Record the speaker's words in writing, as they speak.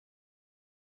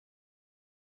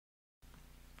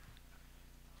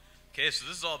Okay, so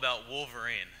this is all about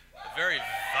Wolverine, a very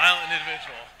violent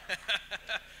individual.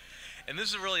 And this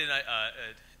is really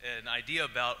an idea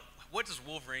about what does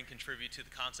Wolverine contribute to the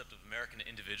concept of American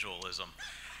individualism.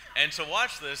 And to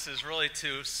watch this is really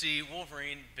to see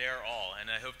Wolverine bear all, and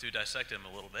I hope to dissect him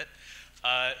a little bit.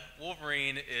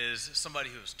 Wolverine is somebody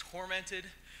who is tormented.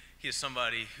 He is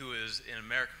somebody who is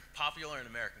popular in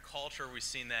American culture. We've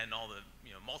seen that in all the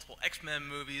multiple X-Men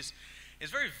movies. He's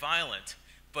very violent,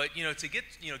 but to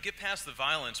get past the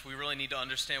violence, we really need to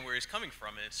understand where he's coming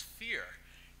from, and it's fear,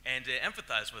 and to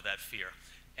empathize with that fear.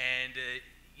 And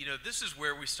this is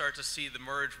where we start to see the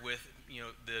merge with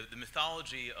the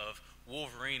mythology of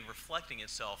Wolverine reflecting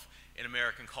itself in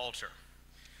American culture.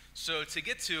 So to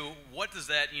get to what does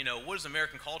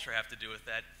American culture have to do with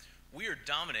that? We are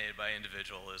dominated by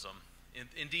individualism.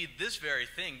 Indeed, this very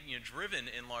thing, driven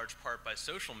in large part by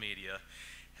social media,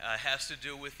 has to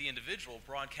do with the individual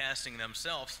broadcasting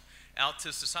themselves out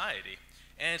to society.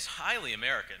 And it's highly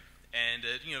American, and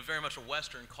very much a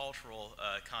Western cultural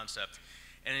concept.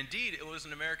 And indeed, it was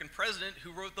an American president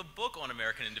who wrote the book on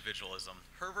American individualism,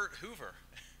 Herbert Hoover.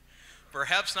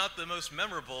 Perhaps not the most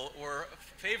memorable or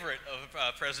favorite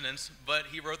of presidents, but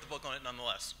he wrote the book on it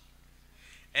nonetheless.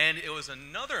 And it was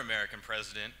another American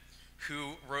president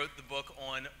who wrote the book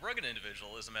on rugged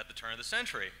individualism at the turn of the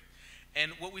century.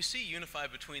 And what we see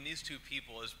unified between these two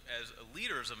people as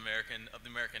leaders of the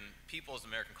American people, as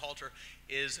American culture,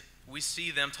 is we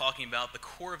see them talking about the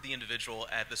core of the individual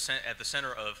at the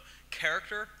center of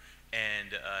character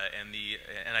and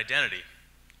identity.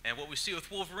 And what we see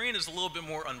with Wolverine is a little bit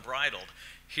more unbridled.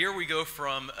 Here we go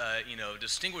from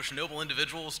distinguished noble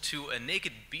individuals to a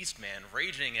naked beast man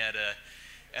raging at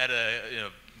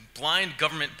a blind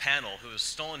government panel who has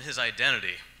stolen his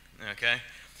identity. Okay,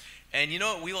 and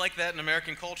we like that in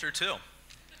American culture too.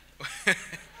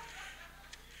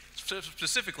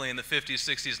 Specifically in the 50s,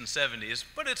 60s, and 70s,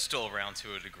 but it's still around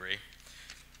to a degree.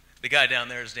 The guy down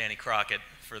there is Danny Crockett,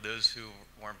 for those who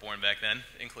weren't born back then,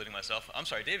 including myself. I'm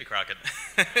sorry, Davy Crockett.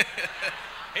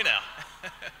 Hey now.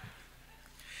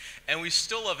 And we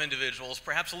still love individuals,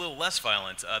 perhaps a little less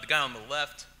violent. The guy on the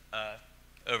left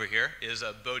over here is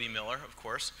Bodie Miller, of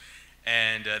course.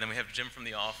 And then we have Jim from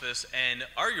The Office, and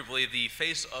arguably the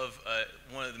face of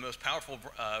one of the most powerful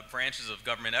branches of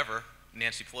government ever,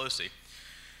 Nancy Pelosi.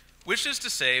 Which is to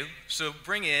say, so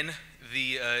bring in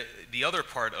the other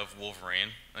part of Wolverine,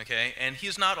 okay? And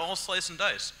he's not all slice and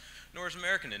dice, nor is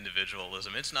American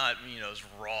individualism. It's not as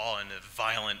raw and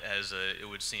violent as it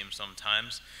would seem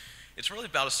sometimes. It's really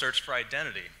about a search for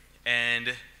identity,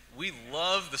 and we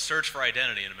love the search for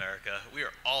identity in America. We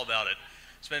are all about it.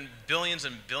 Spend billions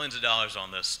and billions of dollars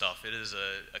on this stuff. It is an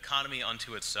economy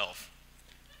unto itself.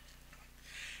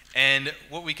 And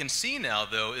what we can see now,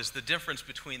 though, is the difference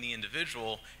between the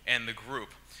individual and the group.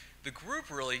 The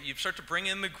group really, you start to bring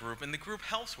in the group, and the group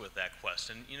helps with that quest.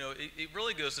 And it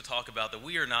really goes to talk about that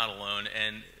we are not alone,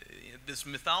 and this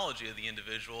mythology of the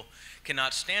individual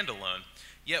cannot stand alone.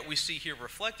 Yet we see here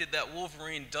reflected that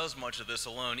Wolverine does much of this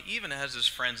alone, even as his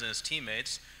friends and his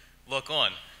teammates look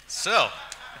on. So,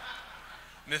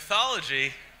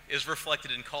 mythology is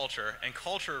reflected in culture, and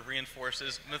culture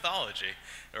reinforces mythology,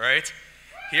 right?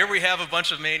 Here we have a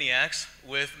bunch of maniacs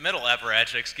with metal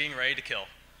apparatchiks getting ready to kill,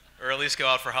 or at least go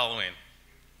out for Halloween.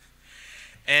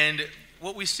 And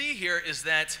what we see here is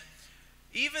that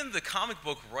even the comic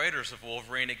book writers of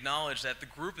Wolverine acknowledge that the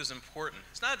group is important.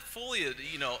 It's not fully,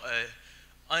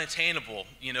 unattainable,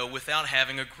 without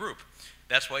having a group.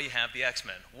 That's why you have the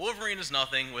X-Men. Wolverine is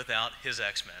nothing without his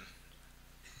X-Men.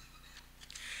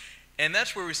 And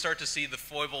that's where we start to see the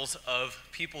foibles of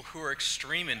people who are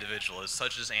extreme individualists,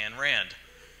 such as Ayn Rand.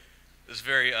 This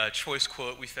very choice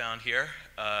quote we found here.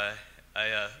 I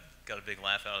got a big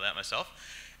laugh out of that myself.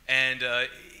 And,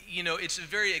 it's a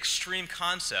very extreme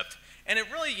concept. And it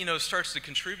really, starts to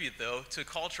contribute, though, to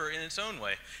culture in its own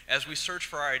way. As we search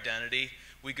for our identity,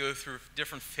 we go through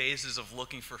different phases of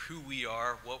looking for who we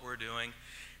are, what we're doing.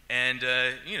 And,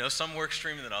 some more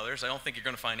extreme than others. I don't think you're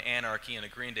going to find anarchy in a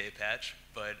Green Day patch,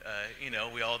 but,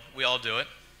 we all do it.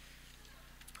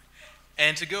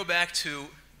 And to go back to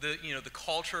the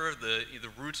culture, the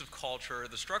roots of culture,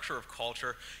 the structure of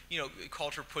culture,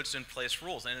 culture puts in place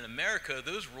rules. And in America,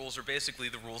 those rules are basically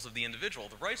the rules of the individual,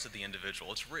 the rights of the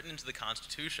individual. It's written into the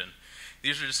Constitution.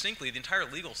 These are distinctly, the entire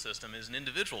legal system is an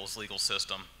individual's legal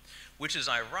system, which is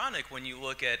ironic when you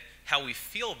look at how we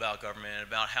feel about government and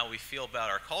about how we feel about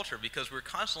our culture, because we're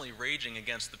constantly raging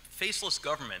against the faceless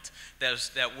government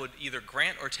that would either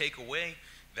grant or take away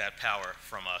that power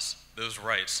from us, those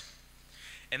rights.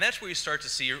 And that's where you start to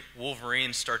see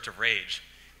Wolverine start to rage.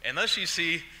 And thus you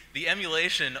see the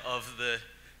emulation of the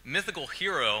mythical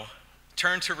hero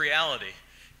turned to reality,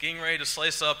 getting ready to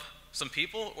slice up some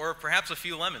people or perhaps a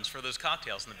few lemons for those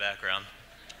cocktails in the background.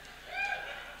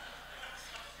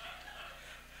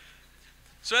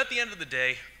 So at the end of the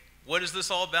day, what is this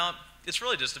all about? It's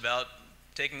really just about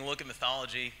taking a look at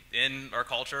mythology in our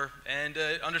culture and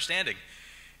understanding.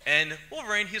 And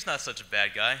Wolverine, he's not such a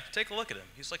bad guy. Take a look at him.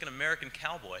 He's like an American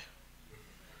cowboy.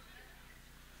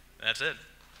 And that's it.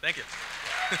 Thank you.